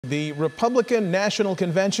The Republican National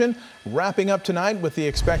Convention wrapping up tonight with the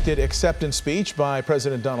expected acceptance speech by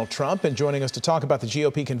President Donald Trump. And joining us to talk about the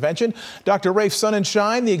GOP convention, Dr. Raphael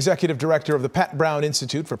Sonenshein, the executive director of the Pat Brown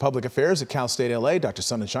Institute for Public Affairs at Cal State LA. Dr.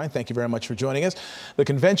 Sonenshein, thank you very much for joining us. The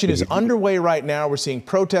convention is underway right now. We're seeing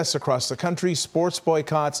protests across the country, sports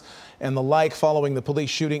boycotts and the like following the police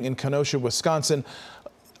shooting in Kenosha, Wisconsin.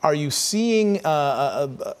 Are you seeing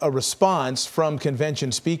a response from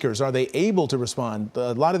convention speakers? Are they able to respond?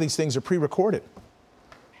 A lot of these things are pre-recorded.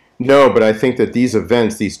 No, but I think that these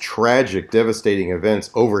events, these tragic, devastating events,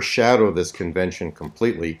 overshadow this convention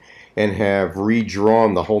completely and have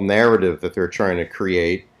redrawn the whole narrative that they're trying to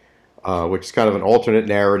create, which is kind of an alternate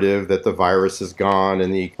narrative that the virus is gone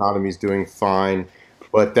and the economy is doing fine,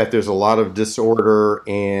 but that there's a lot of disorder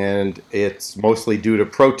and it's mostly due to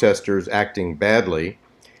protesters acting badly.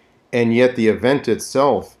 And yet the event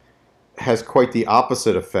itself has quite the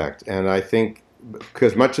opposite effect. And I think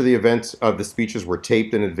because much of the events of the speeches were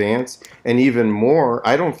taped in advance, and even more,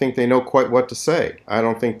 I don't think they know quite what to say. I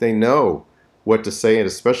don't think they know what to say, and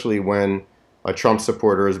especially when a Trump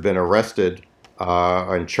supporter has been arrested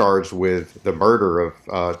and charged with the murder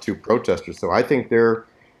of two protesters. So I think they're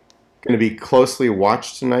going to be closely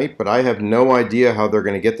watched tonight, but I have no idea how they're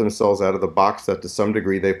going to get themselves out of the box that to some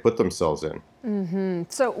degree they put themselves in.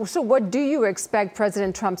 So what do you expect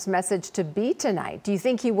President Trump's message to be tonight? Do you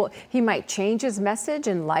think he might change his message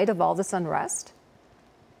in light of all this unrest?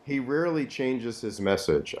 He rarely changes his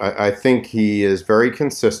message. I think he is very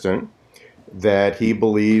consistent that he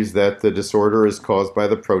believes that the disorder is caused by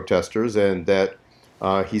the protesters and that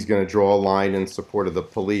he's going to draw a line in support of the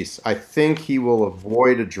police. I think he will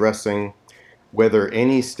avoid addressing whether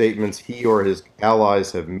any statements he or his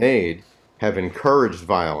allies have made have encouraged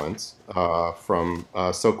violence from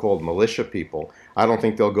so-called militia people. I don't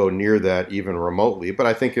think they'll go near that even remotely, but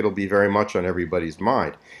I think it'll be very much on everybody's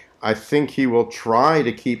mind. I think he will try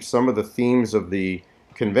to keep some of the themes of the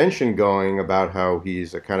convention going about how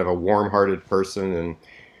he's a kind of a warm-hearted person, and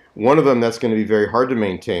one of them that's going to be very hard to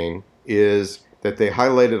maintain is that they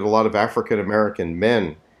highlighted a lot of African-American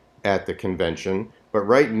men at the convention, but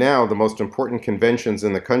right now the most important conventions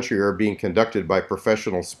in the country are being conducted by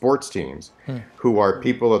professional sports teams who are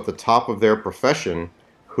people at the top of their profession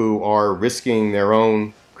who are risking their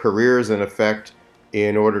own careers in effect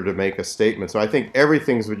in order to make a statement. So I think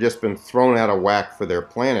everything's just been thrown out of whack for their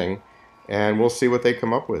planning, and we'll see what they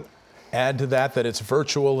come up with. Add to that it's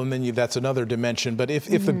virtual, and then that's another dimension. But if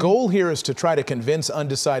the goal here is to try to convince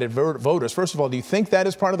undecided voters, first of all, do you think that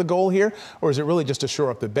is part of the goal here, or is it really just to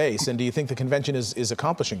shore up the base? And do you think the convention is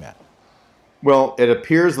accomplishing that? Well, it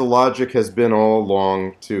appears the logic has been all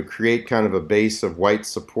along to create kind of a base of white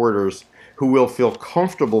supporters who will feel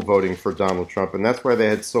comfortable voting for Donald Trump, and that's why they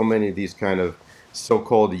had so many of these kind of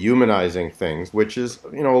so-called humanizing things, which is, a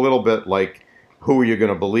little bit like, who are you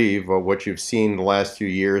going to believe, or what you've seen the last few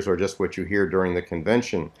years, or just what you hear during the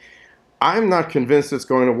convention? I'm not convinced it's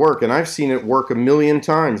going to work, and I've seen it work a million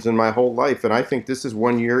times in my whole life, and I think this is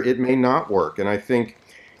one year it may not work. And I think,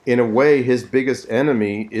 in a way, his biggest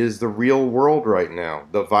enemy is the real world right now.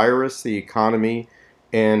 The virus, the economy,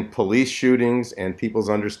 and police shootings, and people's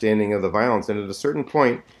understanding of the violence. And at a certain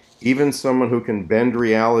point, even someone who can bend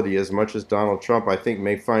reality as much as Donald Trump, I think,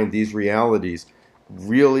 may find these realities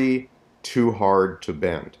really too hard to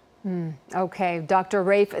bend. Okay, Dr.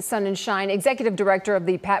 Raphael Sonenshein, executive director of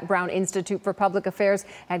the Pat Brown Institute for Public Affairs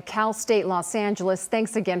at Cal State Los Angeles.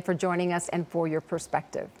 Thanks again for joining us and for your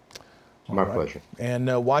perspective. My pleasure.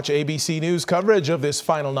 And watch ABC News coverage of this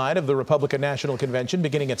final night of the Republican National Convention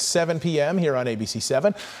beginning at 7 p.m. here on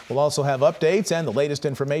ABC7. We'll also have updates and the latest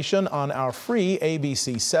information on our free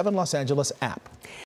ABC7 Los Angeles app.